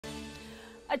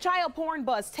A child porn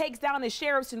bust takes down a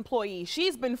sheriff's employee.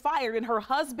 She's been fired and her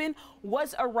husband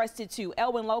was arrested too.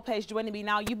 Elwin Lopez joining me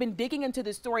now. You've been digging into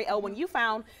this story, Elwin. You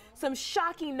found some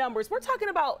shocking numbers. We're talking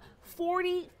about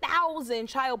 40,000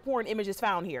 child porn images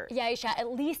found here. Yeah, Aisha,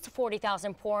 at least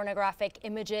 40,000 pornographic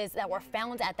images that were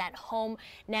found at that home.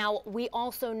 Now, we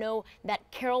also know that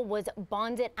Carol was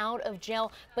bonded out of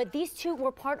jail, but these two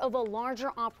were part of a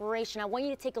larger operation. I want you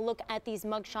to take a look at these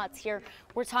mugshots here.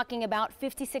 We're talking about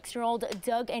 56-year-old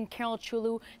Doug and Carol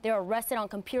Chulu. They're arrested on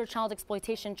computer child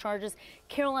exploitation charges.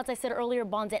 Carol, as I said earlier,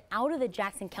 bonded out of the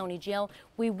Jackson County Jail.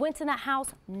 We went to that house,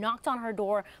 knocked on her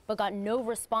door, but got no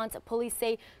response. Police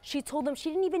say she told them she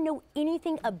didn't even know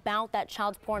anything about that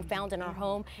child porn found in her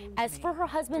home. As for her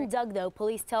husband, Doug, though,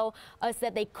 police tell us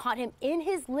that they caught him in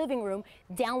his living room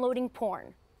downloading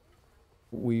porn.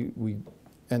 We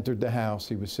entered the house.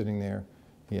 He was sitting there.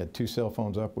 He had 2 cell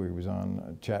phones up where he was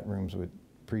on chat rooms with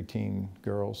preteen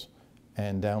girls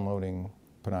and downloading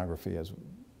pornography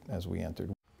as we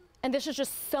entered. And this is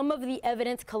just some of the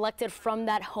evidence collected from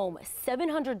that home.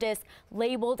 700 discs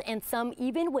labeled and some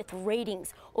even with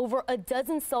ratings. Over a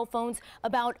dozen cell phones,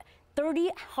 about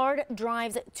 30 hard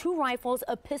drives, 2 rifles,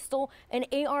 a pistol, an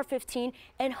AR-15,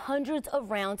 and hundreds of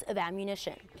rounds of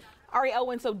ammunition. All right,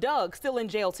 Elwin, so Doug's still in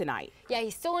jail tonight. Yeah,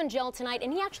 he's still in jail tonight,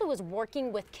 and he actually was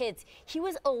working with kids. He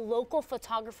was a local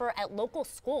photographer at local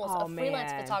schools, a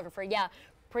freelance photographer. Yeah,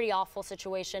 pretty awful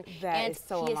situation. That is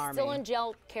so alarming. He is still in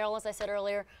jail. Carol, as I said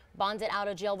earlier, bonded out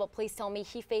of jail, but please tell me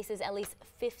he faces at least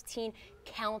 15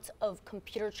 counts of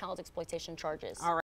computer child exploitation charges. All right.